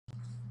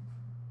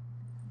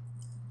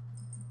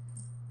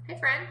Hi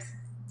friends.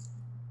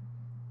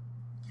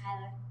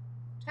 Tyler.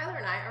 Tyler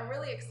and I are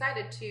really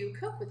excited to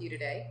cook with you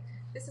today.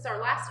 This is our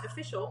last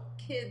official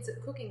kids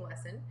cooking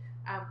lesson,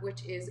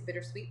 which is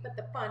bittersweet, but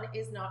the fun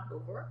is not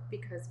over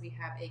because we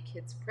have a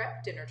kids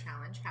prep dinner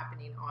challenge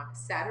happening on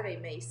Saturday,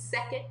 May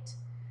 2nd.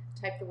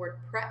 Type the word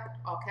prep,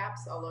 all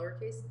caps, all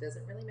lowercase, it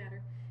doesn't really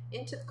matter,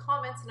 into the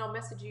comments and I'll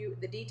message you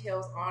the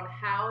details on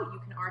how you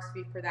can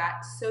RSVP for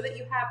that so that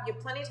you have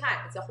plenty of time.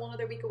 It's a whole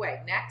nother week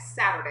away. Next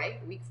Saturday,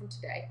 a week from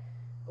today,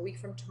 a week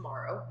from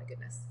tomorrow, my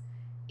goodness.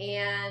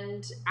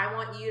 And I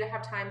want you to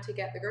have time to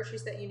get the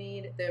groceries that you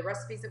need. The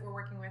recipes that we're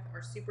working with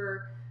are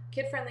super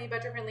kid-friendly,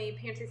 budget-friendly,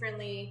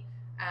 pantry-friendly,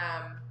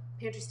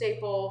 pantry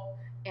staple,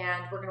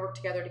 and we're gonna work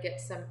together to get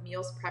some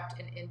meals prepped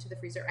and into the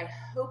freezer. I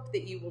hope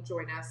that you will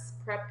join us.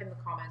 Prep in the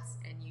comments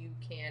and you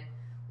can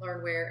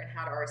learn where and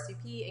how to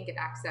RSVP and get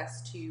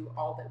access to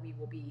all that we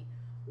will be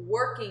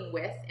working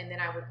with. And then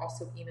I would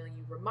also email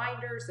you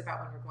reminders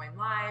about when we're going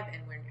live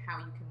and how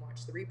you can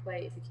watch the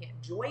replay. If you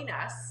can't join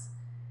us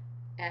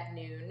at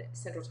noon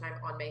Central Time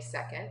on May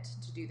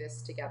 2nd to do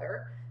this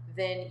together,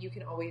 then you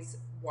can always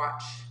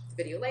watch the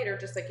video later,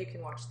 just like you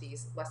can watch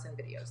these lesson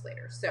videos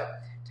later. So,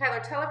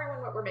 Tyler, tell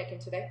everyone what we're making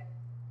today.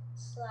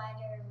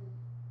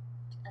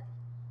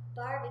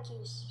 Barbecue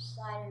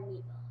slider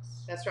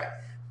meatballs. That's right.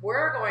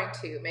 We're going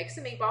to make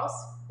some meatballs.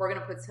 We're going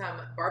to put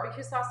some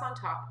barbecue sauce on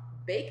top,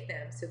 bake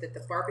them so that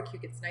the barbecue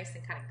gets nice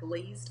and kind of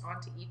glazed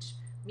onto each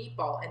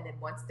meatball. And then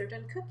once they're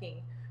done cooking,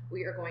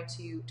 we are going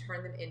to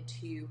turn them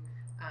into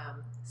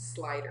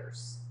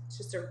sliders. It's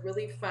just a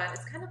really fun,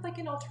 it's kind of like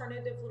an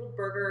alternative little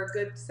burger, a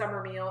good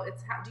summer meal.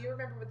 Do you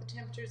remember what the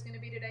temperature is going to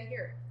be today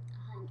here?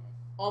 100.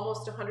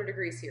 Almost 100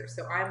 degrees here.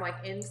 So I'm like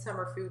in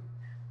summer food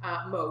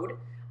mode.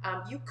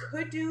 You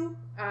could do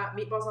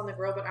meatballs on the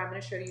grill, but I'm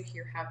going to show you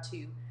here how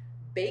to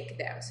bake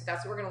them. So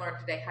that's what we're going to learn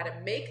today. How to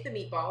make the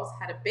meatballs,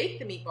 how to bake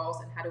the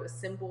meatballs, and how to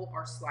assemble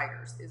our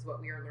sliders is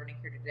what we are learning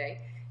here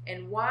today.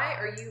 And why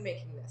are you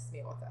making this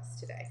meal with us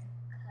today?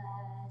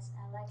 Because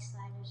I like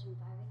sliders and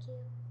barbecue.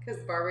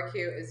 Because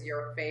barbecue is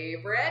your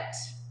favorite,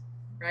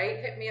 right?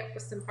 Hit me up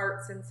with some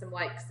hearts and some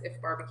likes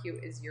if barbecue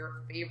is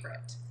your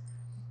favorite.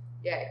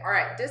 Yay. All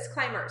right,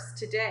 disclaimers.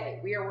 Today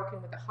we are working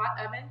with a hot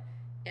oven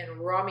and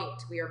raw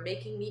meat. We are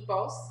making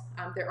meatballs.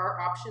 There are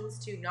options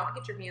to not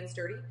get your hands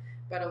dirty,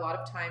 but a lot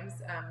of times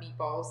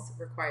meatballs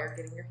require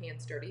getting your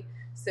hands dirty.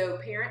 So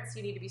parents,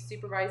 you need to be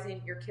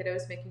supervising your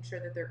kiddos, making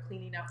sure that they're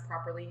cleaning up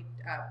properly,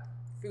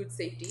 food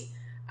safety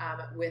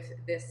with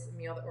this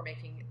meal that we're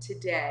making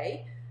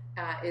today.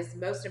 Is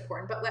most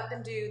important, but let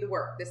them do the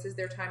work. This is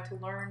their time to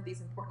learn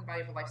these important,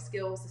 valuable life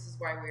skills. This is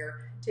why we're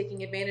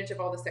taking advantage of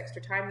all this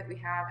extra time that we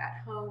have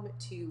at home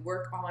to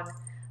work on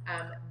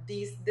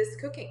this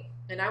cooking.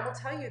 And I will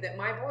tell you that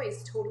my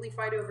boys totally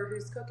fight over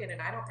who's cooking, and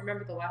I don't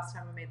remember the last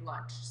time I made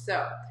lunch.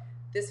 So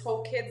this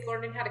whole kids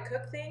learning how to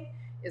cook thing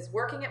is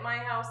working at my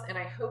house, and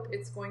I hope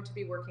it's going to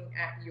be working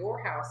at your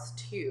house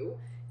too.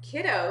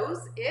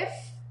 Kiddos,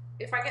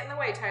 if I get in the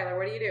way, Tyler,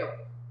 what do you do?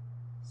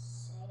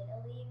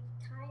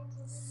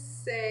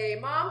 Say,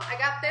 Mom, I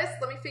got this,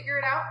 let me figure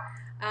it out.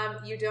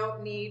 You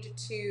don't need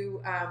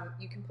to,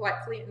 you can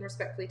politely and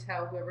respectfully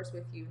tell whoever's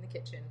with you in the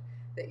kitchen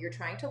that you're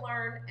trying to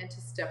learn and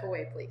to step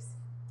away, please.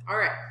 All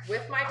right,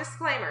 with my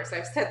disclaimers,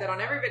 I've said that on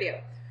every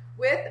video.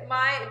 With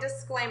my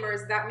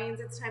disclaimers, that means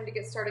it's time to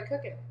get started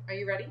cooking. Are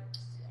you ready?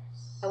 Yes.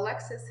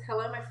 Alexis,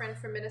 hello, my friend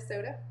from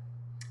Minnesota.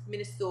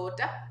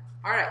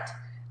 All right,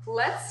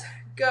 let's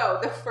go.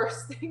 The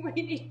first thing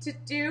we need to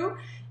do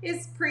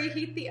is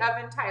preheat the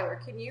oven. Tyler,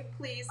 can you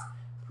please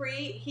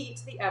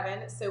preheat the oven?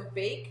 So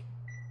bake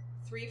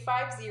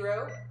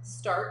 350,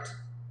 start.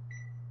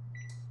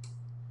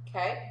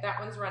 Okay, that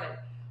one's running.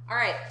 All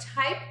right,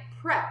 type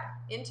prep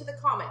into the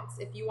comments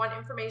if you want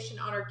information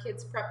on our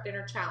kids prep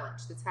dinner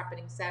challenge that's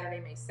happening Saturday,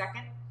 May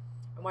 2nd.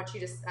 I want you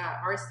to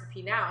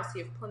RSVP now so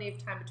you have plenty of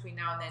time between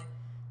now and then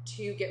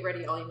to get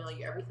ready. I'll email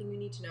you everything you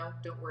need to know.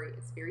 Don't worry,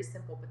 it's very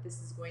simple, but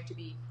this is going to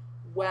be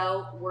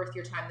well worth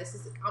your time. This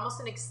is almost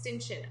an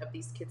extension of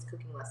these kids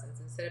cooking lessons.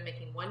 Instead of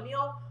making one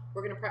meal,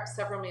 we're going to prep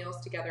several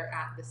meals together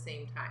at the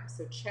same time.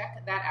 So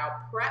check that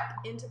out. Prep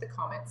into the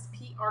comments,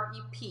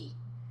 P-R-E-P,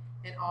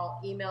 and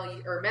I'll email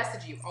you or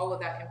message you all of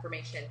that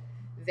information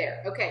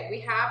there. Okay, we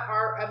have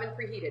our oven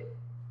preheated.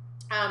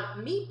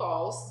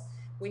 Meatballs,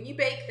 when you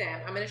bake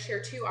them, I'm going to share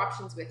two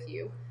options with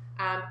you.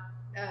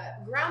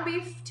 Ground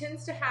beef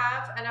tends to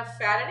have enough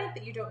fat in it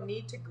that you don't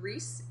need to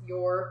grease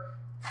your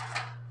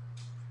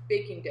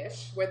baking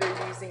dish, whether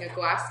you're using a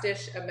glass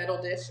dish, a metal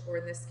dish, or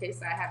in this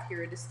case I have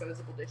here a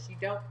disposable dish. You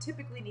don't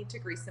typically need to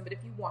grease them, but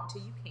if you want to,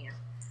 you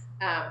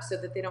can, so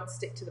that they don't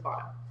stick to the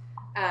bottom.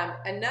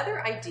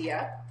 Another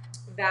idea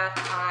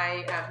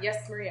that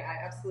yes, Maria,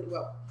 I absolutely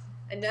will.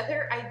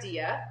 Another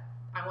idea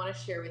I want to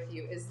share with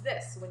you is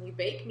this. When you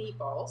bake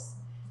meatballs,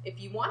 if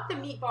you want the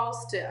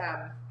meatballs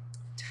to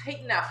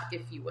tighten up,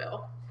 if you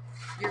will,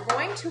 you're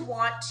going to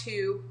want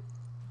to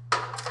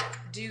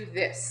do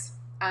this.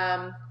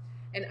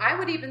 And I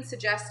would even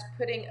suggest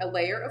putting a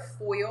layer of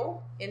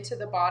foil into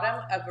the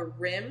bottom of a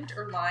rimmed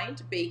or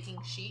lined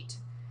baking sheet.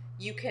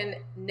 You can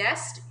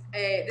nest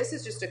this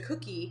is just a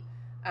cookie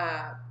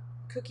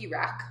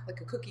rack, like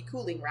a cookie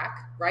cooling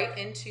rack, right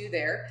into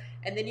there.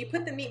 And then you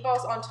put the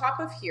meatballs on top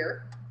of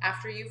here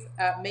after you've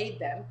made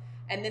them.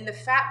 And then the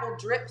fat will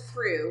drip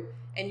through,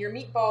 and your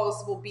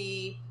meatballs will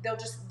be, they'll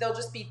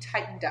just be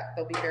tightened up.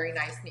 They'll be very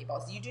nice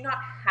meatballs. You do not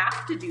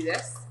have to do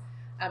this.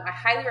 I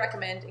highly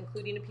recommend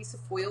including a piece of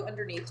foil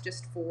underneath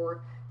just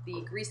for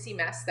the greasy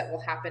mess that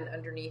will happen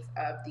underneath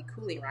of the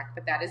cooling rack,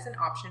 but that is an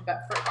option.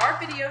 But for our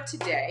video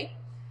today,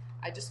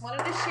 I just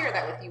wanted to share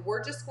that with you.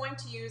 We're just going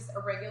to use a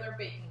regular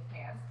baking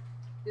pan.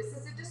 This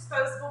is a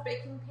disposable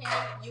baking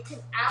pan. You can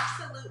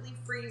absolutely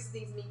freeze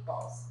these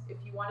meatballs. If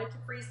you wanted to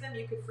freeze them,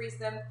 you could freeze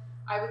them,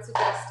 I would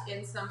suggest,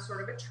 in some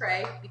sort of a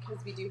tray, because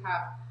we do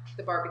have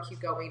the barbecue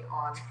going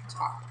on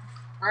top.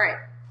 All right,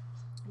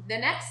 the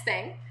next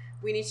thing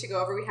we need to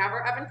go over, we have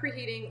our oven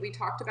preheating. We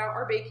talked about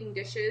our baking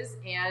dishes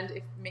and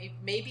if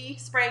maybe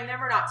spraying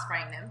them or not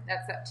spraying them.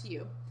 That's up to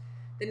you.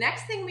 The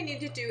next thing we need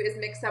to do is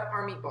mix up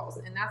our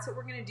meatballs, and that's what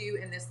we're gonna do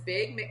in this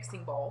big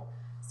mixing bowl.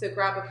 So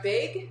grab a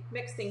big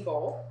mixing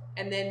bowl,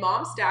 and then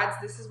moms, dads,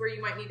 this is where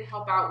you might need to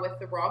help out with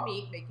the raw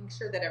meat, making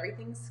sure that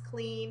everything's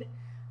clean.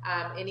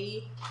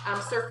 Any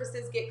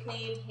surfaces get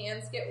cleaned,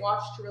 hands get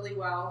washed really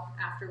well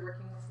after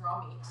working with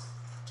raw meat,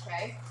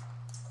 okay?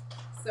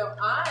 So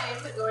I'm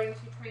going to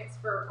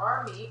transfer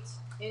our meat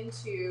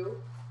into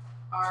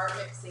our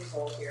mixing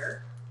bowl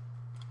here,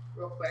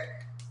 real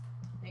quick.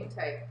 Hang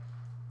tight.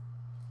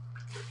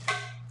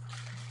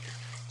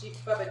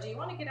 Bubba, do you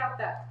want to get out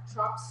that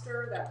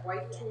chopster, that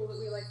white tool that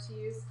we like to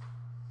use?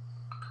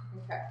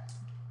 Okay.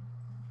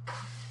 All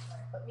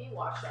right, let me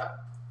wash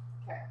up.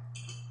 Okay.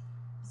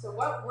 So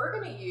what we're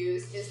going to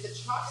use is the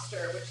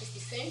chopster, which is the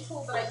same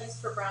tool that I use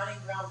for browning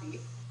ground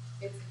beef.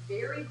 It's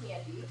very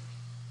handy.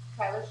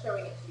 Tyler's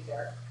showing it to you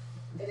there.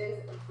 It is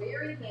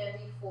very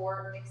handy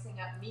for mixing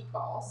up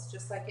meatballs,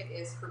 just like it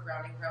is for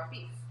browning ground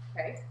beef,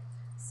 okay?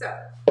 So,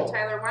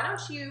 Tyler, why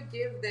don't you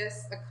give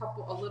this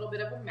a little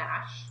bit of a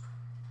mash,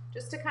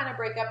 just to kind of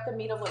break up the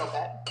meat a little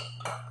bit.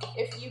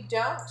 If you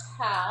don't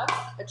have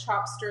a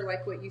chopster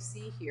like what you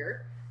see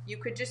here, you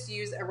could just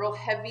use a real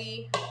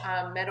heavy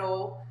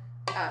metal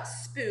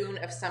spoon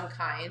of some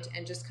kind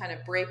and just kind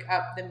of break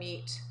up the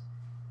meat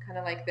kind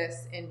of like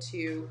this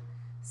into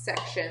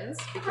sections,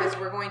 because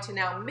we're going to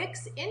now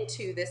mix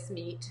into this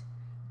meat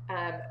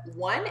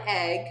 1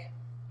 egg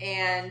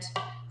and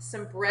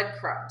some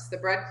breadcrumbs. The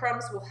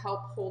breadcrumbs will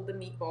help hold the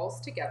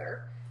meatballs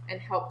together and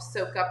help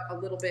soak up a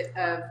little bit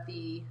of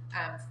the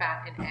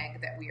fat and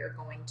egg that we are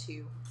going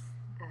to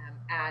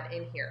add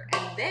in here.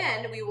 And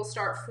then we will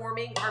start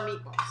forming our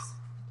meatballs,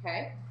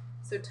 okay?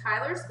 So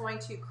Tyler's going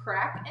to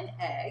crack an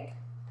egg.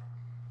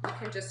 You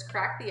can just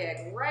crack the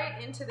egg right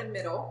into the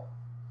middle.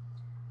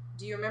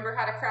 Do you remember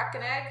how to crack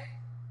an egg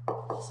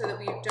so that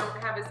we don't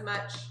have as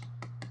much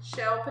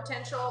shell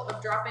potential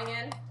of dropping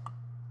in?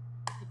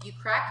 If you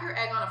crack your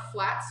egg on a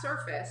flat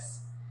surface,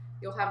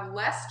 you'll have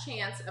less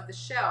chance of the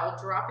shell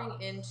dropping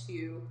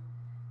into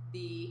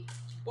the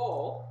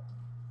bowl.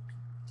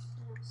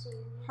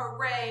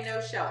 Hooray,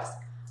 no shells.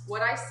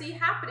 What I see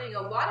happening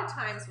a lot of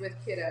times with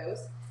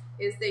kiddos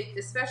is they,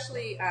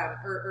 especially,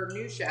 or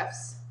new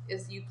chefs,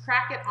 is you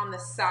crack it on the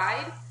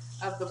side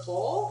of the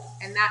bowl,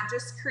 and that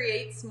just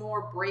creates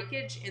more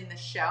breakage in the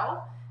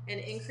shell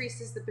and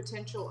increases the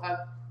potential of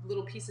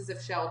little pieces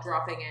of shell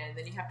dropping in.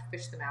 Then you have to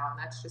fish them out, and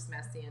that's just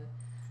messy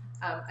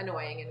and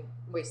annoying and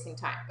wasting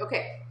time.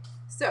 Okay,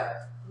 so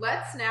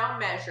let's now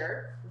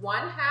measure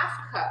 1/2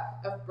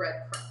 cup of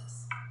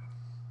breadcrumbs.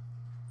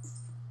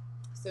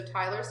 So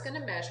Tyler's going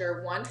to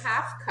measure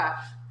 1/2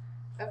 cup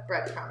of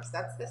breadcrumbs.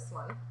 That's this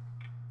one.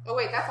 Oh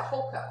wait, that's a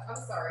whole cup. I'm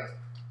sorry.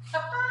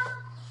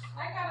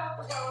 I got out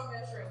the wrong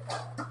measuring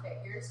cup. Okay,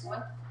 here's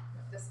one.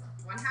 This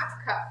one.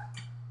 1/2 cup.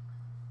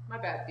 My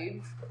bad,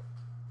 dude.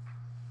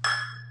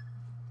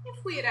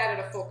 If we had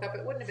added a full cup,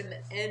 it wouldn't have been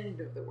the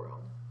end of the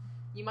world.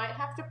 You might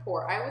have to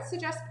pour. I would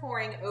suggest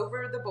pouring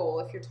over the bowl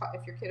if your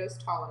kiddo's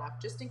tall enough,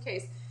 just in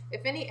case.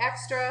 If any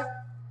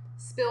extra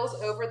spills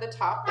over the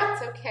top,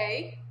 that's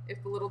okay.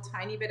 If a little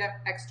tiny bit of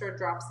extra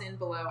drops in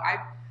below.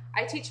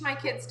 I teach my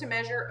kids to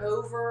measure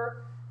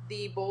over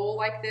the bowl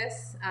like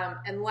this,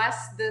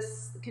 unless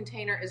this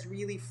container is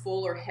really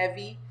full or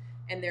heavy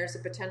and there's a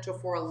potential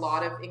for a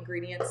lot of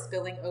ingredients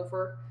spilling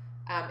over.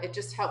 It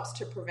just helps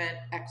to prevent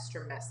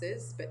extra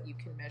messes, but you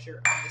can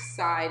measure on the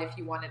side if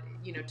you wanted,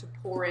 to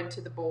pour into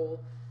the bowl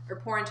or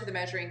pour into the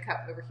measuring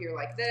cup over here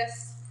like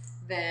this,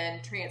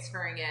 then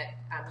transferring it,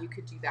 you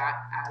could do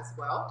that as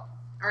well.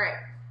 All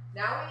right,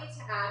 now we need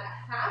to add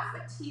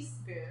 1/2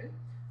 teaspoon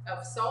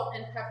of salt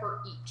and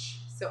pepper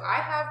each. So I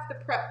have the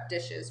prep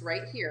dishes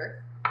right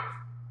here,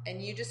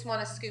 and you just want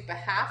to scoop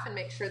 1/2 and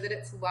make sure that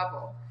it's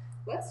level.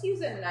 Let's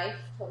use a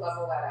knife to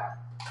level that out.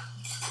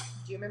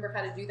 Do you remember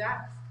how to do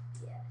that?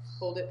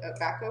 Hold it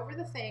back over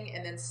the thing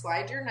and then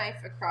slide your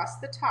knife across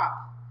the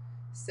top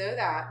so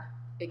that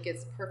it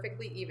gets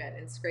perfectly even,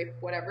 and scrape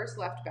whatever's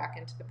left back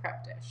into the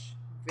prep dish.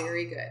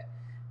 Very good.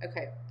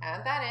 Okay,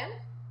 add that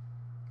in.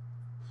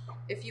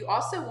 If you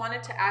also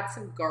wanted to add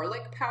some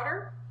garlic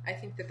powder, I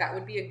think that that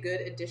would be a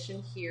good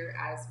addition here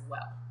as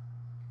well.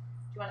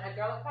 Do you want to add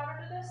garlic powder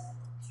to this?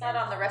 It's not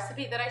on the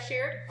recipe that I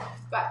shared,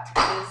 but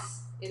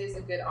it is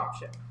a good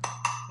option.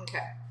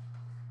 Okay,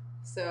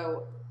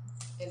 so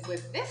and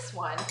with this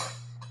one,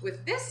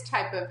 with this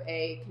type of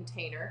a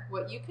container,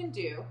 what you can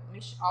do,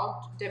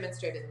 I'll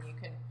demonstrate it, and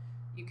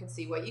you can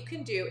see what you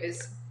can do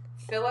is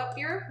fill up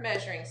your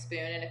measuring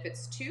spoon, and if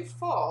it's too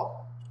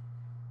full,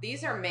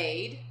 these are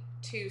made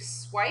to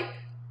swipe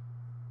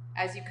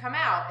as you come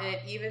out, and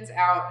it evens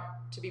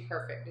out to be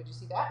perfect. Did you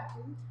see that?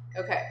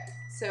 Okay,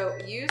 so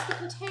use the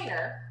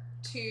container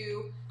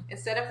to,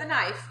 instead of the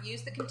knife,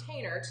 use the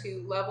container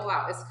to level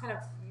out. It's kind of,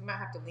 you might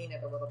have to lean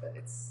it a little bit.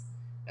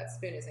 That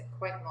spoon isn't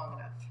quite long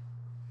enough.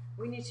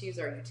 We need to use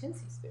our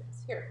utensil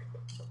spoons. Here,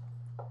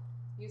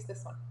 use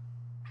this one.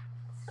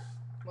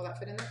 Will that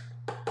fit in there?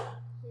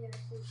 Yeah.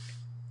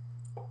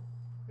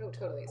 Oh,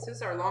 totally. So this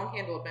is our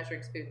long-handled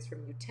measuring spoons from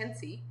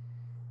Utensi,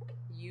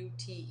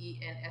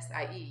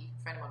 U-T-E-N-S-I-E.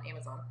 Find them on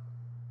Amazon.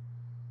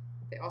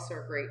 They also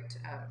are great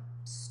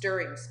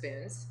stirring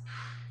spoons,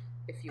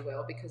 if you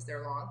will, because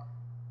they're long.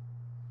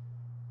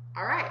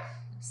 All right.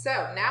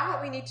 So now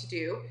what we need to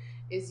do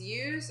is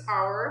use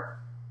our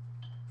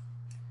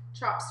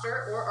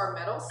chopster or our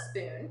metal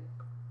spoon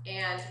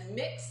and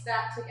mix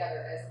that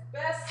together as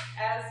best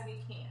as we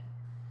can.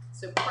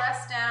 So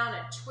press down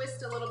and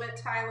twist a little bit,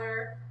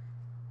 Tyler.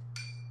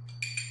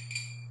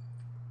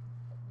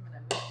 I'm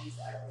going to move these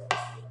out of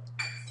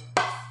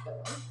the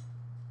way.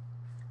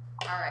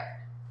 All right.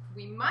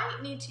 We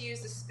might need to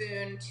use the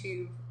spoon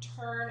to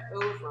turn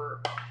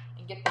over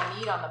and get the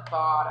meat on the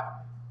bottom.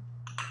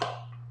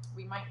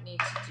 We might need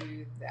to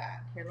do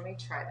that. Here, let me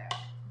try that.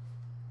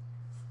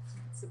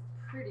 It's a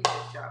pretty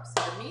good job.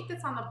 So the meat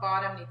that's on the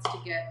bottom needs to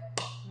get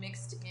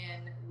mixed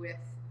in with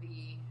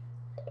the,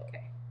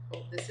 okay,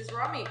 well, this is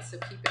raw meat, so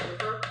keep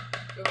it over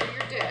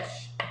your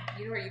dish.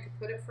 You know where you could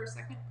put it for a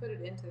second? Put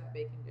it into that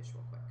baking dish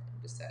real quick.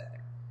 Just set it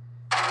there.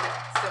 Okay,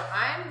 so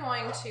I'm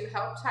going to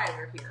help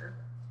Tyler here,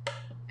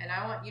 and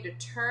I want you to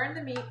turn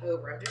the meat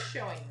over. I'm just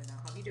showing you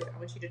now how you do it. I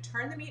want you to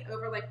turn the meat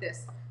over like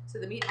this. So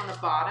the meat on the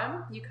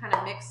bottom, you kind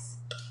of mix,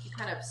 you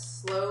kind of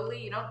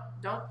slowly, you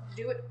don't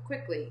do it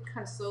quickly. You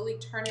kind of slowly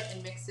turn it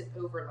and mix it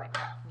over like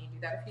that. Can you do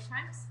that a few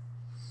times?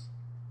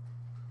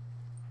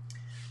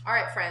 All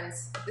right,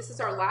 friends, this is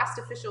our last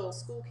official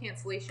school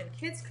cancellation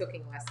kids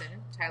cooking lesson.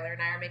 Tyler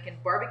and I are making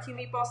barbecue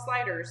meatball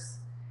sliders,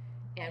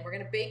 and we're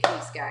gonna bake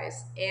these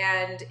guys.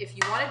 And if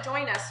you wanna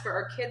join us for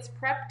our kids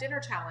prep dinner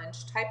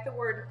challenge, type the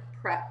word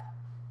prep,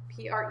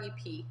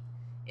 P-R-E-P,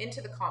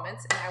 into the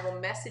comments, and I will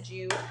message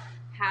you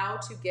how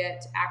to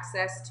get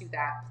access to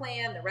that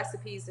plan, the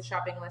recipes, the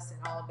shopping list, and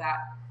all of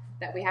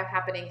that we have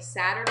happening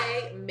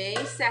Saturday, May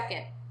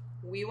 2nd.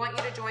 We want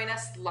you to join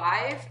us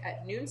live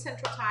at noon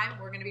Central Time.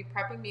 We're gonna be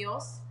prepping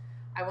meals.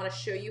 I wanna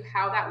show you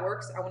how that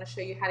works. I wanna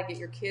show you how to get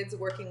your kids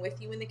working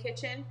with you in the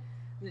kitchen.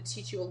 I'm gonna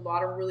teach you a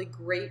lot of really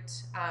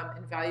great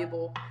and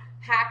valuable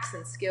hacks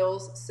and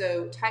skills.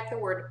 So type the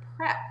word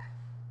prep,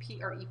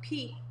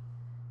 P-R-E-P,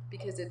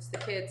 because it's the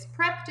kids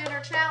prep dinner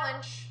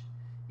challenge.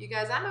 You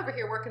guys, I'm over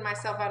here working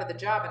myself out of the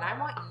job, and I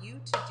want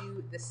you to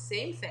do the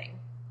same thing,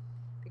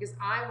 because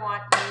I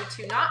want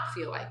you to not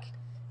feel like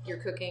you're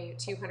cooking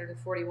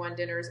 241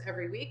 dinners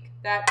every week,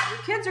 that your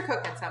kids are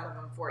cooking some of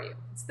them for you.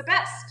 It's the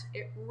best.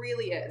 It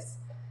really is.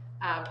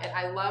 And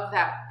I love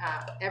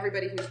that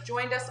everybody who's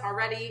joined us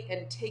already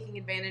and taking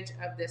advantage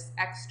of this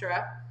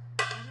extra,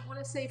 I don't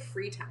want to say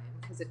free time,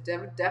 because it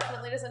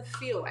definitely doesn't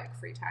feel like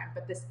free time,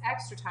 but this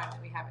extra time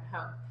that we have at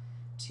home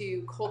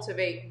to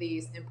cultivate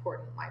these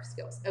important life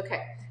skills.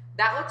 Okay,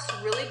 that looks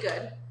really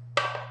good.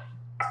 All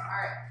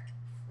right,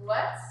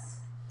 let's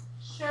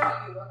show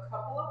you a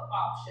couple of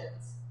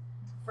options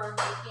for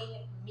making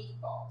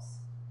meatballs,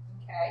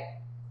 okay?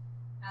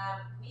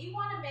 We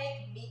want to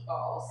make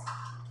meatballs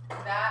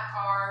that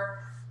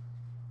are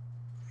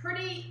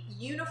pretty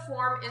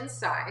uniform in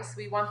size.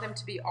 We want them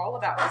to be all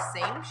about the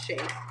same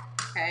shape,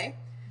 okay?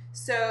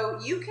 So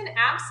you can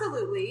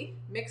absolutely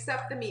mix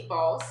up the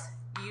meatballs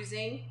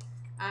using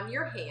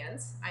your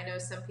hands. I know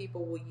some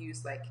people will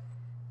use like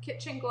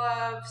kitchen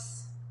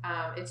gloves.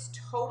 It's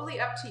totally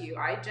up to you.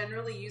 I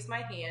generally use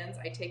my hands.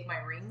 I take my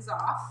rings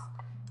off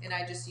and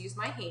I just use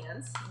my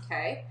hands,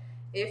 okay?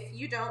 If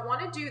you don't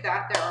want to do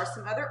that, there are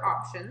some other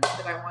options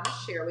that I want to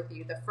share with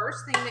you. The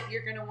first thing that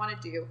you're going to want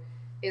to do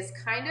is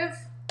kind of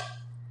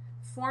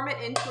form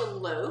it into a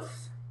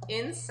loaf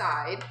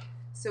inside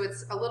so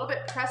it's a little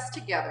bit pressed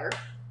together.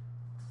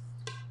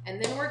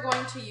 And then we're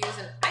going to use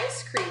an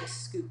ice cream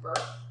scooper.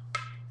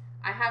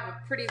 I have a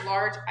pretty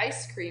large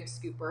ice cream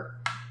scooper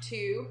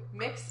to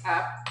mix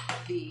up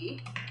the,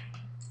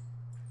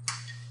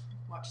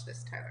 watch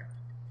this, Tyler.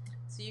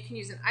 So you can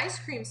use an ice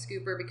cream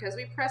scooper. Because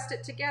we pressed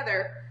it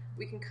together,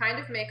 we can kind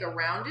of make a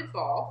rounded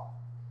ball.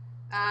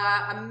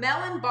 A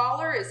melon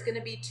baller is going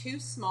to be too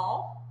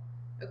small,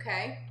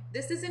 okay?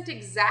 This isn't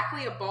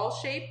exactly a ball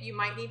shape. You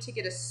might need to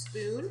get a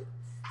spoon.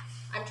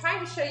 I'm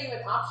trying to show you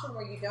an option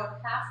where you don't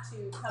have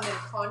to come in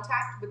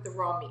contact with the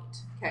raw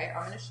meat, okay?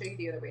 I'm going to show you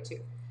the other way too.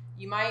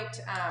 You might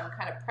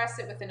kind of press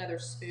it with another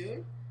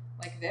spoon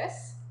like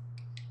this.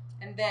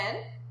 And then,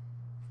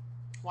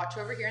 watch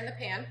over here in the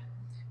pan.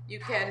 You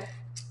can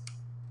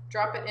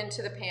drop it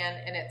into the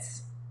pan in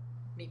its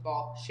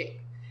meatball shape.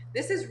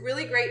 This is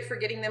really great for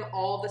getting them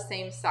all the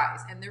same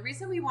size. And the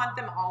reason we want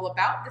them all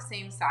about the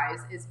same size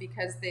is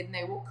because then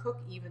they will cook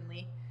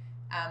evenly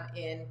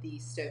in the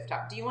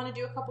stovetop. Do you want to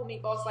do a couple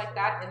meatballs like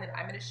that? And then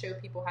I'm going to show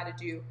people how to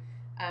do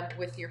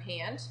with your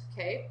hand,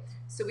 okay?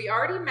 So we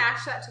already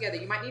mashed that together.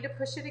 You might need to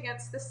push it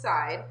against the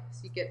side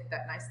so you get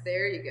that nice,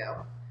 there you go.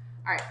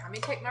 All right, let me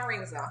take my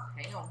rings off,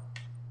 hang on.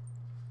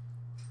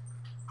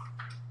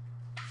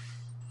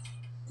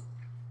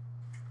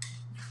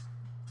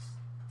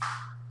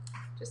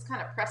 Just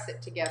kind of press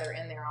it together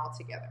in there all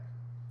together.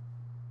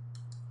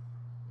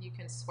 You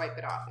can swipe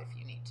it off if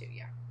you need to,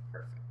 yeah,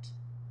 perfect.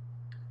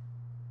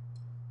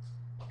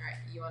 All right,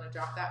 you want to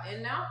drop that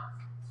in now?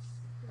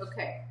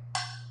 Okay.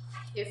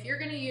 If you're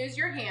going to use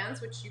your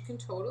hands, which you can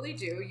totally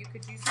do, you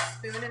could use a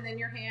spoon and then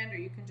your hand, or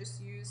you can just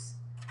use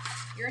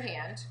your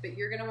hand, but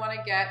you're going to want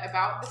to get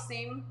about the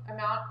same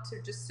amount to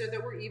just so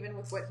that we're even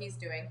with what he's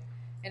doing.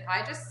 And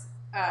I just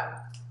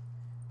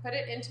put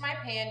it into my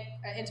pan,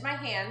 into my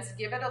hands,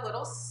 give it a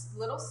little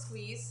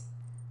squeeze,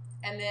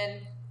 and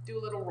then do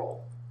a little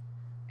roll.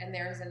 And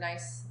there's a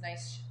nice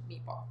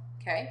meatball,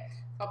 okay?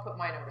 So I'll put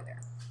mine over there.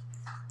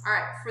 All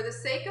right, for the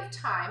sake of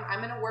time, I'm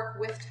gonna work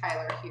with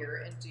Tyler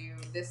here and do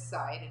this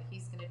side, and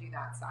he's gonna do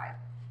that side.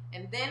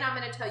 And then I'm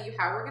gonna tell you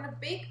how we're gonna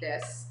bake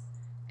this,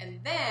 and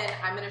then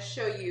I'm gonna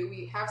show you,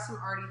 we have some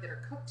already that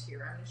are cooked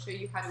here. I'm gonna show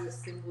you how to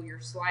assemble your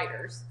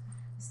sliders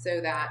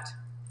so that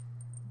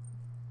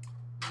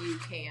you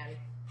can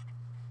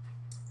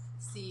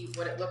see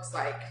what it looks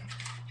like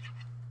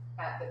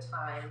at the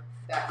time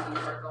that you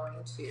are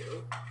going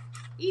to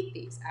eat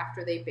these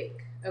after they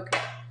bake. Okay.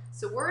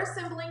 So we're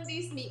assembling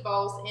these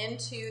meatballs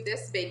into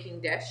this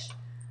baking dish.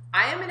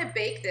 I am going to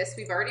bake this.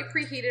 We've already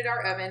preheated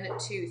our oven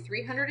to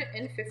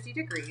 350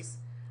 degrees.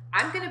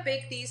 I'm going to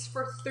bake these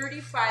for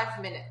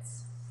 35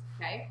 minutes,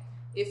 okay?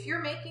 If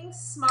you're making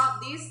small,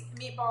 these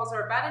meatballs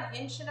are about 1.25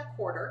 inches.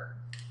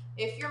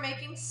 If you're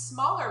making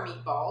smaller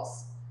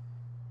meatballs,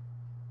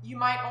 you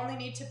might only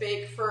need to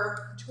bake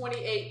for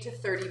 28 to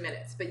 30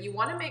 minutes, but you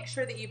want to make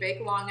sure that you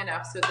bake long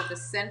enough so that the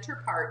center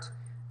part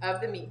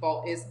of the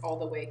meatball is all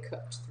the way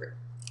cooked through.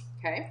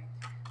 Okay,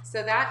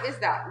 so that is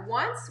that.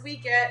 Once we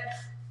get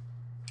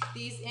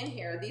these in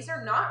here, these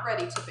are not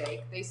ready to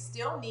bake. They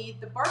still need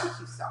the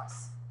barbecue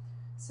sauce.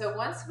 So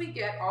once we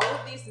get all of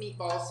these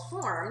meatballs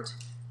formed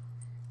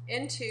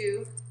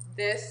into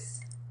this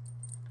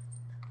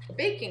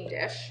baking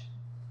dish,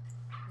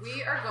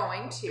 we are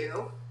going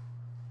to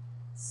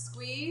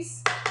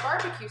squeeze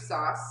barbecue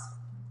sauce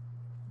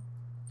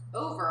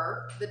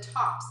over the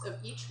tops of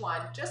each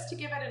one just to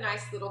give it a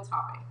nice little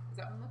topping. Does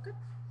that one look good?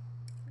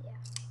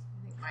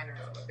 Mine are a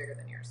little bit bigger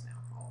than yours now,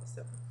 all of a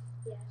sudden.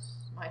 Yes.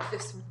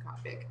 This one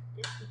got big.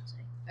 This one's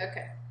like...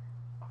 Okay.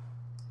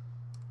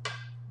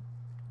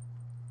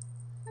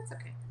 That's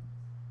okay.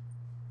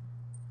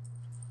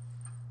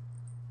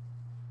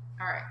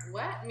 All right,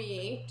 let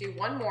me do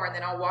one more and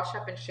then I'll wash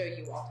up and show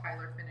you while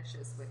Tyler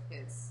finishes with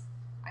his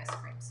ice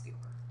cream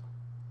scooper.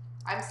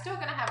 I'm still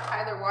gonna have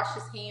Tyler wash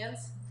his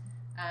hands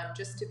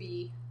just to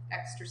be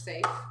extra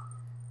safe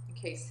in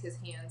case his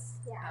hands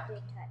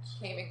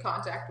came in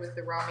contact with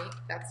the raw meat.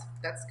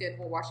 That's good.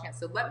 We'll wash hands.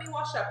 So let me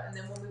wash up and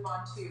then we'll move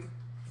on to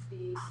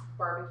the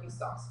barbecue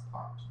sauce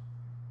part.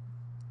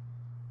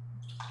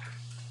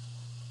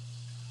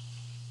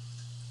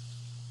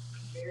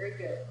 Very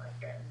good, my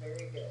friend.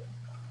 Very good.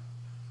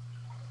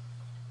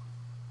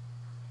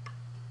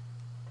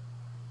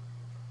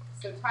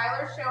 So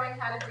Tyler's showing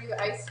how to do the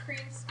ice cream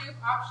scoop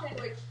option,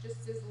 which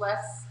just is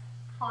less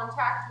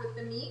contact with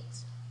the meat.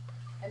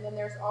 And then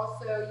there's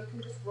also, you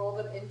can just roll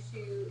them in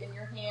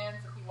your hands.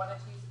 If you wanted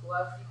to use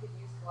gloves, you could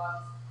use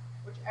gloves.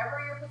 Whichever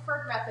your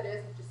preferred method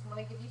is, I just want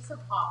to give you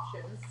some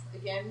options.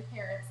 Again,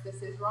 parents,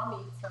 this is raw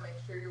meat, so make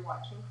sure you're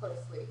watching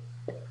closely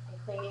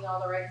and cleaning all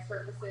the right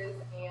surfaces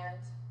and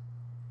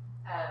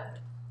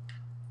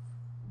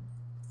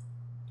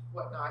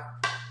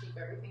whatnot. Keep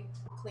everything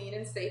clean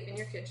and safe in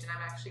your kitchen.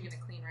 I'm actually going to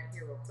clean right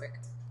here real quick.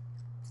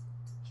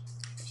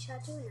 Should I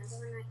do another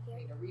one right here? I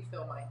need to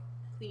refill my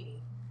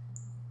cleaning.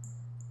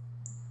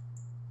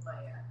 My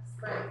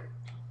spray.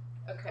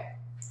 Okay.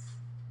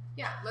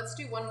 Yeah, let's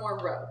do one more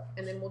row,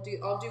 and then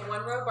I'll do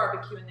one row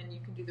barbecue, and then you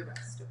can do the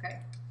rest. Okay.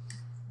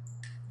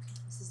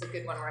 This is a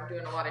good one where I'm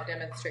doing a lot of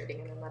demonstrating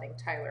and then letting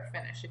Tyler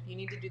finish. If you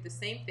need to do the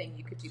same thing,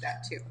 you could do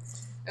that too.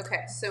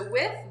 Okay. So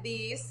with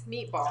these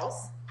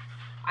meatballs,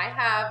 I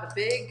have a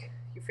big,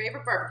 your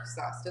favorite barbecue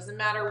sauce. Doesn't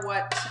matter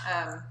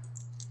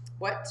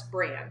what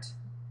brand.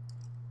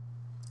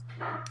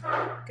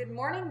 Good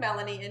morning,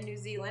 Melanie in New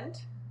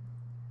Zealand.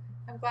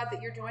 I'm glad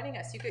that you're joining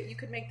us. You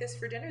could make this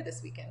for dinner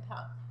this weekend,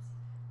 huh?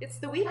 It's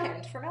the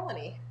weekend for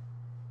Melanie,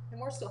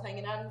 and we're still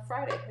hanging out on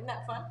Friday. Isn't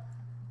that fun?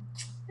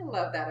 I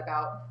love that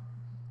about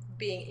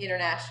being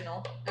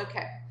international.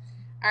 Okay.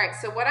 All right,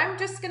 so what I'm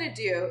just going to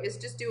do is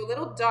just do a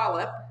little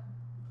dollop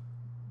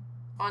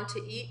onto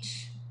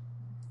each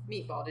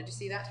meatball. Did you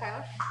see that,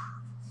 Tyler?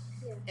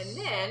 Yes. And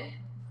then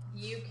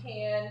you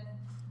can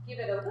give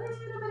it a little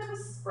bit of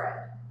a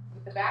spread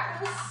with the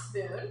back of a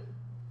spoon.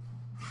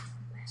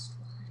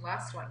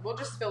 Last one. We'll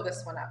just fill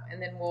this one up,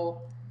 and then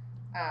we'll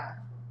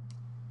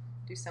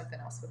do something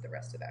else with the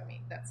rest of that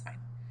meat. That's fine.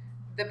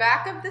 The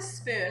back of the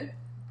spoon,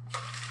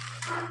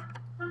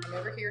 I'm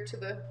over here to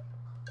the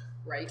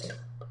right.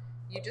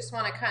 You just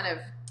want to kind of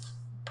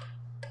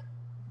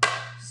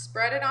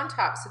spread it on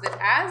top so that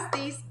as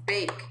these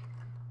bake,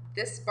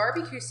 this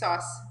barbecue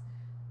sauce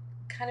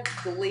kind of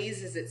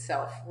glazes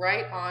itself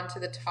right onto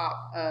the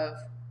top of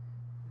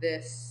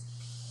this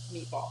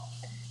meatball.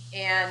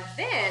 And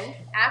then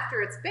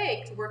after it's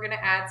baked, we're going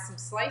to add some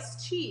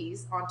sliced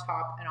cheese on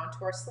top and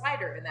onto our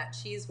slider, and that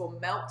cheese will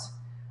melt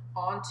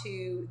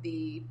onto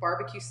the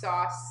barbecue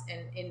sauce and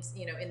in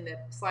the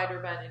slider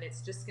bun, and it's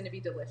just going to be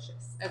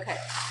delicious. Okay,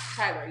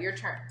 Tyler, your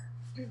turn.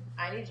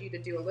 I need you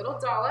to do a little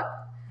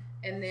dollop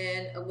and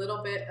then a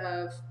little bit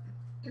of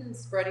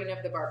spreading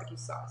of the barbecue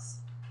sauce.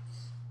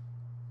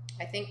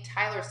 I think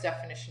Tyler's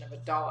definition of a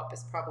dollop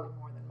is probably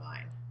more than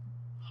mine.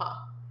 Huh.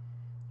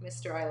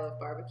 Mr. I love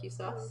barbecue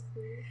sauce.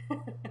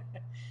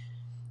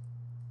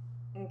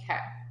 Okay.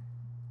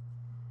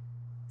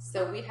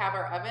 So we have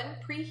our oven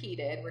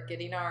preheated. We're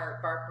getting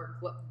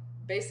we're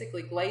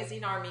basically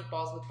glazing our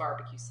meatballs with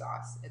barbecue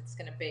sauce. It's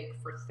going to bake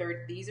for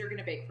these are going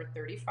to bake for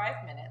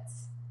 35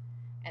 minutes.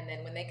 And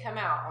then when they come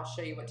out, I'll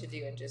show you what to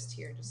do in just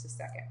a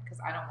second, because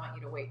I don't want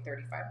you to wait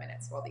 35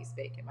 minutes while these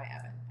bake in my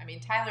oven. I mean,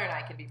 Tyler and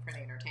I can be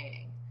pretty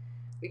entertaining.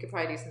 We could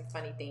probably do some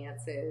funny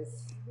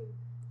dances.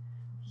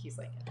 He's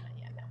like,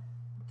 yeah, no.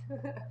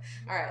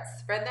 All right,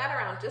 spread that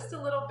around just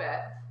a little bit.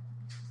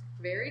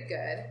 Very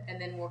good. And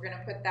then we're going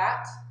to put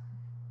that,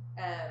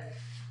 I'm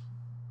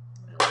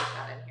going to leave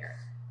that in here.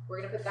 We're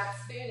going to put that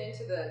spoon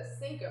into the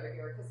sink over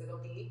here because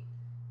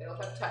it'll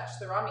have touched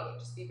the raw meat.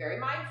 Just be very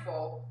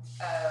mindful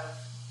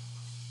of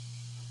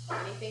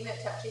anything that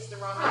touches the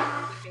raw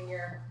meat, keeping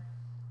your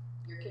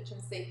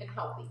kitchen safe and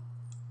healthy.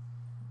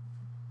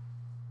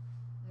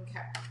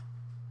 Okay.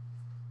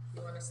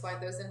 You want to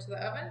slide those into the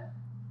oven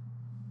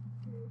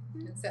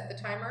and set the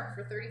timer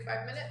for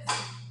 35 minutes.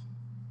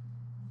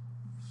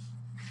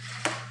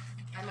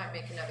 I might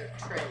make another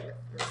tray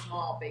or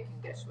small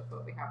baking dish with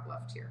what we have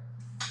left here.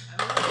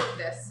 I'm going to move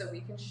this so we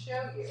can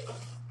show you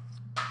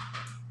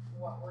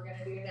what we're going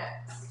to do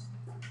next.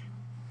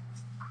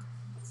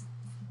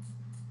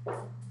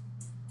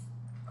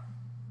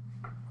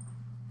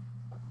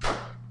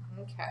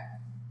 Okay.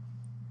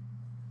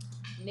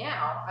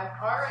 Now, I've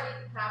already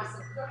have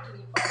some cooked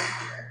meatballs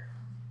here.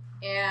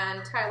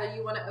 And Tyler,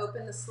 you want to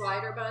open the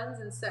slider buns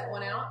and set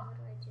one out? What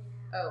do I do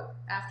now? Oh,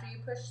 after you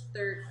push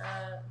start,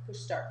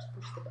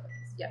 push the buttons.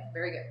 Yeah,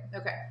 very good.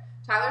 Okay.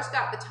 Tyler's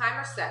got the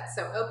timer set.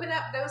 So open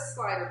up those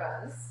slider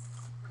buns.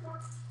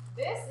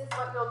 This is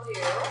what you'll do.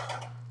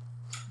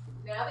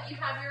 Now that you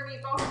have your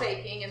meatballs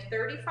baking in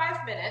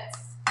 35 minutes,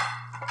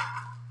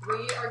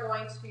 we are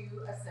going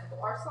to assemble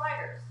our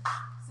sliders.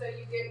 So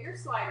you get your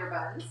slider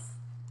buns,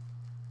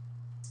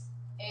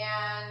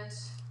 and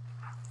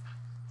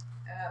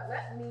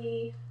let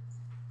me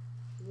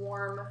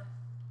warm,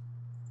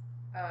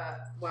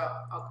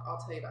 well,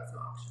 I'll tell you about some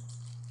options.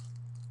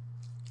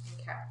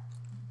 Okay.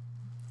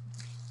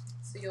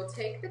 So you'll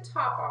take the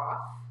top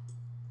off,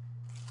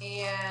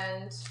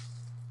 and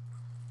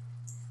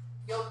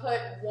you'll put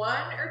 1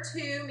 or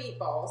 2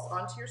 meatballs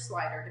onto your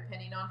slider,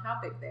 depending on how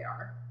big they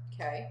are,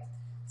 okay?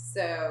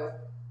 So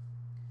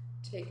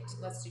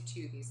let's do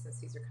 2 of these since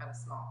these are kind of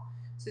small.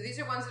 So these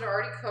are ones that are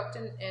already cooked,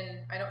 and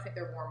I don't think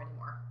they're warm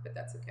anymore, but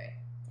that's okay.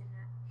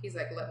 He's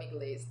like, let me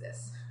glaze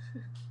this.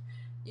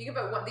 You can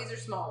put 1, these are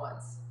small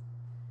ones.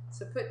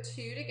 So put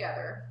 2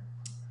 together,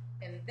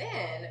 and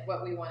then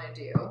what we want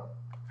to do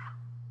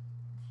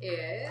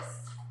is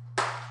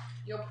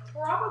you'll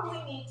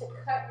probably need to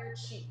cut your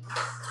cheese.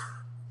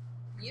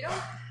 You don't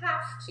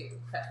have to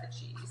cut the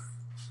cheese.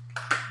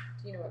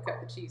 Do you know what cut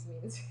the cheese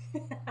means?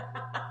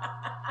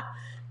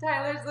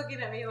 Tyler's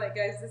looking at me like,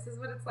 guys, this is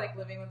what it's like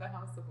living with in a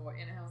house of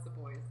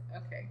boys.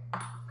 Okay.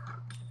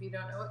 If you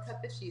don't know what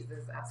cut the cheese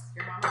is, ask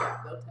your mom or dad.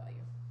 They'll tell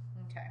you.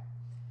 Okay.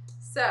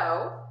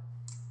 So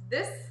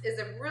this is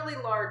a really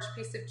large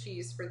piece of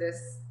cheese for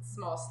this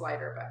small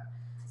slider bun.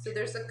 So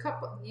there's a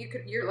couple,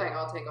 you're like,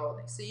 I'll take all of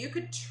these. So you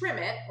could trim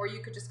it, or you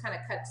could just kind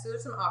of cut. So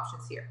there's some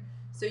options here.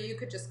 So you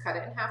could just cut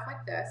it in half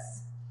like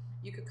this.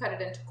 You could cut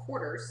it into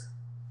quarters.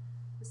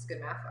 This is a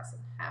good math lesson.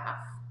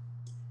 Half,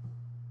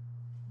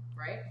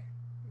 right?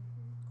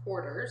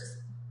 Quarters.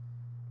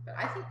 But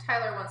I think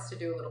Tyler wants to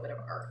do a little bit of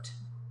art,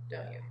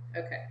 don't you?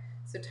 Okay.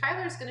 So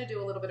Tyler's going to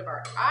do a little bit of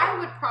art. I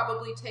would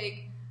probably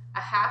take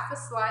a half a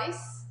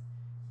slice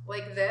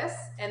like this,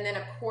 and then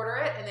a quarter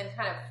it, and then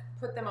kind of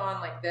put them on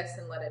like this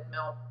and let it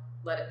melt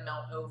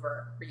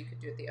over. Or you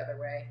could do it the other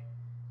way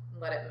and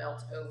let it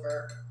melt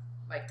over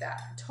like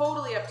that.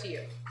 Totally up to you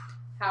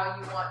how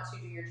you want to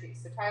do your cheese.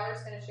 So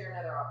Tyler's going to share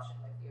another option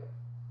with you.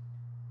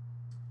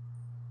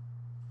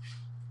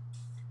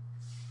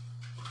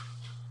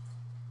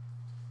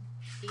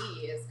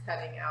 He is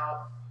cutting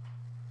out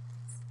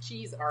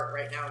cheese art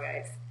right now,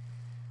 guys.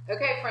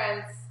 Okay,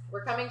 friends,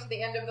 we're coming to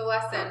the end of the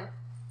lesson.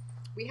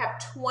 We have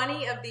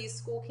 20 of these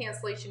school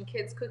cancellation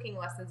kids cooking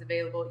lessons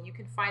available. You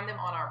can find them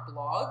on our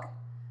blog,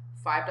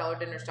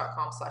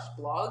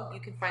 $5dinners.com/blog. You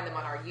can find them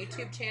on our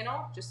YouTube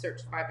channel. Just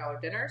search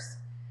 $5 Dinners.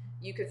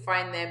 You could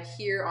find them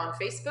here on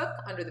Facebook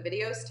under the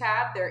videos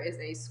tab. There is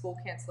a school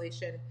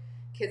cancellation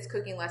kids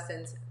cooking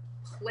lessons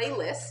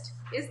playlist.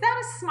 Is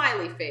that a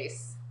smiley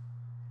face?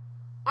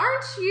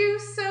 Aren't you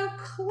so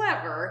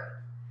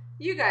clever?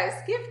 You guys,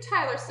 give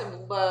Tyler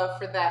some love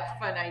for that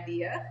fun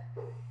idea.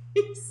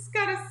 He's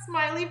got a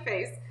smiley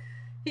face.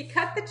 He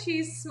cut the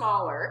cheese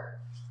smaller.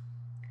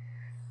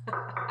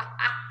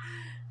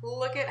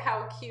 Look at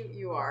how cute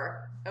you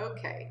are.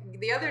 Okay.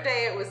 The other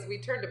day we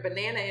turned a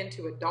banana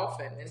into a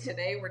dolphin, and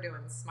today we're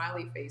doing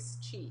smiley face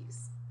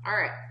cheese. All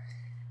right.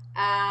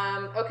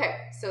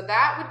 Okay, so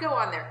that would go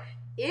on there.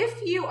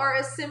 If you are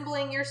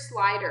assembling your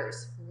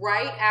sliders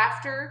right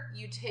after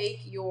you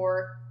take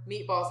your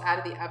meatballs out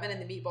of the oven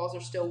and the meatballs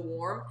are still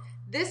warm,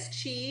 this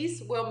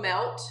cheese will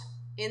melt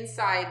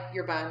inside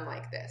your bun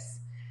like this.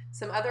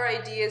 Some other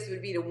ideas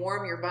would be to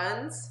warm your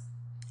buns.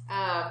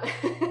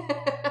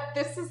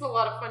 This is a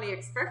lot of funny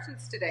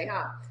expressions today,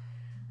 huh?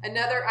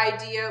 Another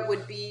idea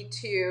would be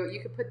you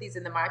could put these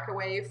in the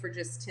microwave for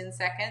just 10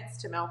 seconds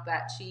to melt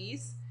that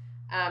cheese,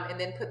 and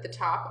then put the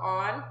top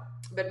on.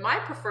 But my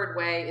preferred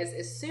way is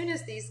as soon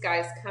as these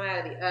guys come out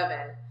of the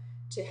oven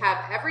to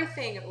have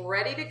everything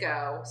ready to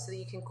go so that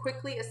you can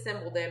quickly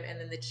assemble them, and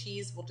then the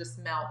cheese will just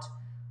melt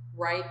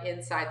right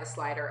inside the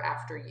slider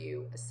after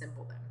you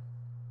assemble them.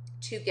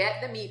 To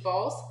get the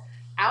meatballs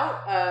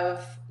out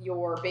of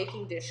your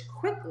baking dish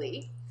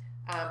quickly,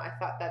 I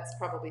thought that's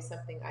probably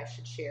something I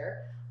should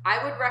share.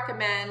 I would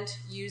recommend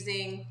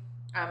using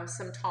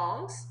some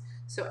tongs.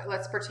 So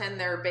let's pretend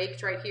they're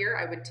baked right here.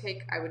 I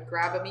would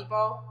grab a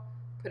meatball,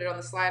 put it on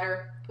the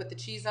slider, put the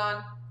cheese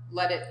on,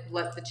 let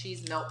the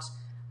cheese melt.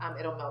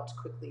 It'll melt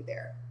quickly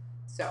there.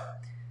 So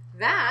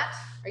are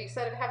you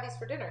excited to have these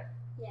for dinner?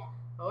 Yeah.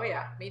 Oh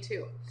yeah, me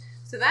too.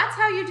 So that's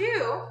how you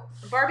do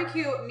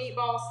barbecue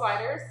meatball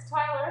sliders.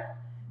 Tyler,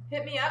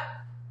 hit me up.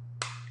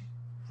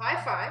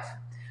 High five.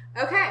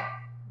 Okay,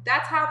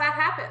 that's how that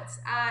happens.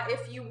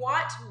 If you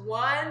want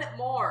one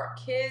more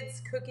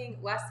kids cooking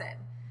lesson,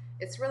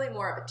 it's really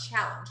more of a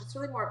challenge. It's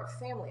really more of a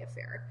family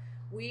affair.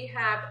 We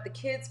have the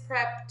Kids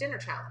Prep Dinner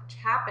Challenge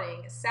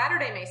happening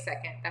Saturday, May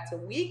 2nd. That's a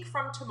week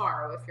from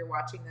tomorrow if you're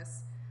watching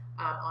this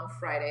on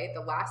Friday,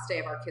 the last day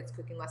of our kids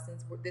cooking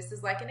lessons. This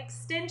is like an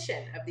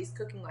extension of these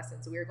cooking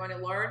lessons. We are going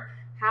to learn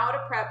how to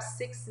prep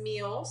 6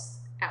 meals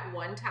at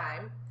one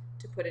time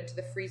to put into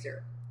the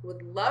freezer.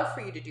 Would love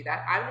for you to do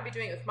that. I'm going to be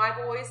doing it with my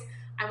boys.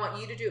 I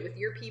want you to do it with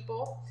your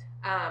people.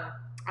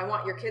 I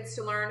want your kids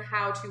to learn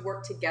how to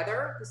work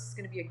together. This is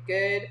going to be a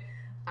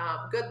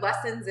good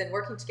lessons in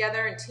working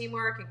together and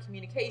teamwork and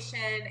communication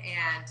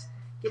and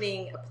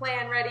getting a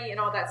plan ready and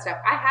all that stuff.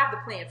 I have the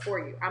plan for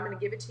you. I'm going to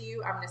give it to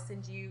you. I'm going to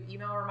send you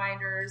email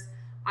reminders.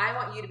 I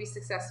want you to be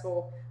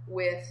successful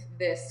with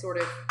this sort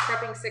of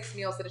prepping 6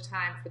 meals at a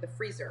time for the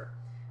freezer.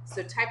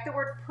 So type the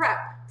word prep,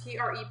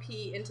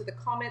 P-R-E-P, into the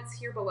comments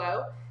here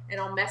below, and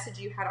I'll message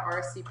you how to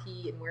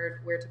RSVP and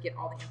where to get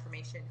all the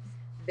information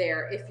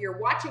there. If you're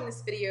watching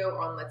this video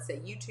on, let's say,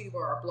 YouTube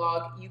or our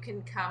blog, you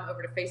can come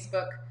over to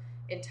Facebook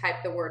and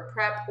type the word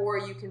prep, or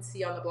you can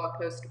see on the blog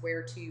post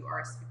where to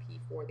RSVP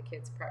for the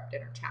Kids Prep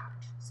Dinner Challenge.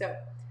 So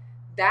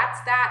that's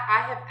that.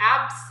 I have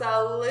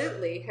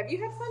have you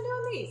had fun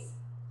doing these?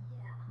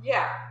 Yeah.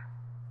 Yeah.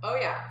 Oh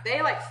yeah.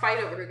 They like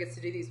fight over who gets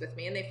to do these with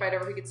me, and they fight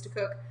over who gets to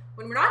cook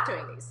when we're not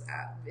doing these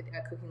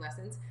cooking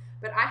lessons.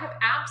 But I have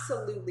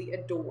absolutely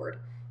adored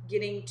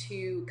getting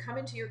to come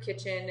into your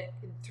kitchen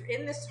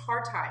in this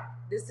hard time.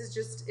 This is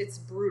just, it's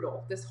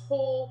brutal. This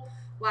whole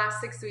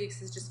last 6 weeks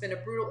has just been a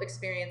brutal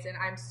experience, and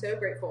I'm so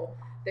grateful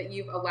that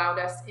you've allowed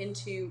us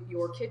into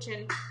your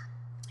kitchen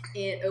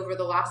over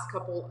the last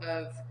couple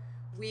of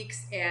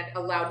weeks and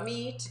allowed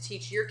me to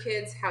teach your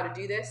kids how to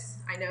do this.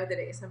 I know that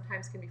it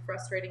sometimes can be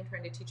frustrating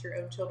trying to teach your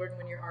own children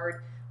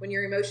when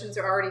your emotions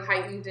are already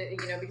heightened,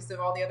 because of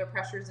all the other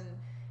pressures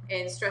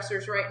and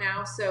stressors right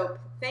now. So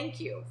thank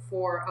you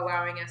for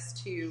allowing us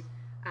to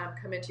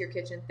come into your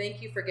kitchen.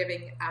 Thank you for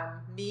giving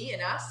me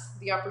and us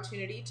the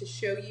opportunity to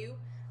show you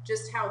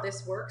just how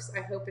this works.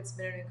 I hope it's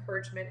been an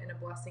encouragement and a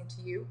blessing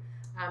to you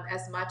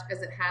as much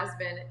as it has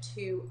been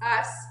to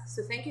us.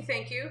 So thank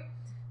you.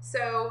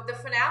 So the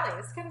finale,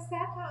 it's kind of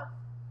sad, huh,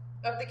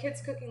 of the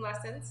kids cooking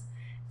lessons.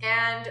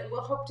 And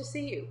we'll hope to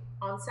see you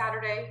on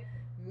Saturday,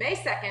 May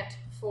 2nd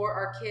for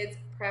our Kids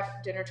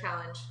Prep Dinner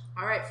Challenge.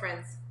 All right,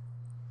 friends,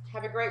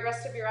 have a great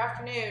rest of your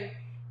afternoon.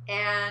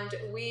 And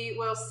we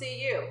will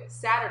see you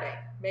Saturday,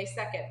 May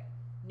 2nd,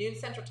 noon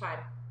Central Time.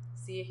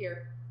 See you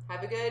here.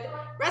 Have a good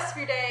rest of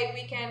your day,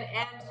 weekend,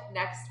 and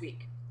next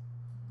week.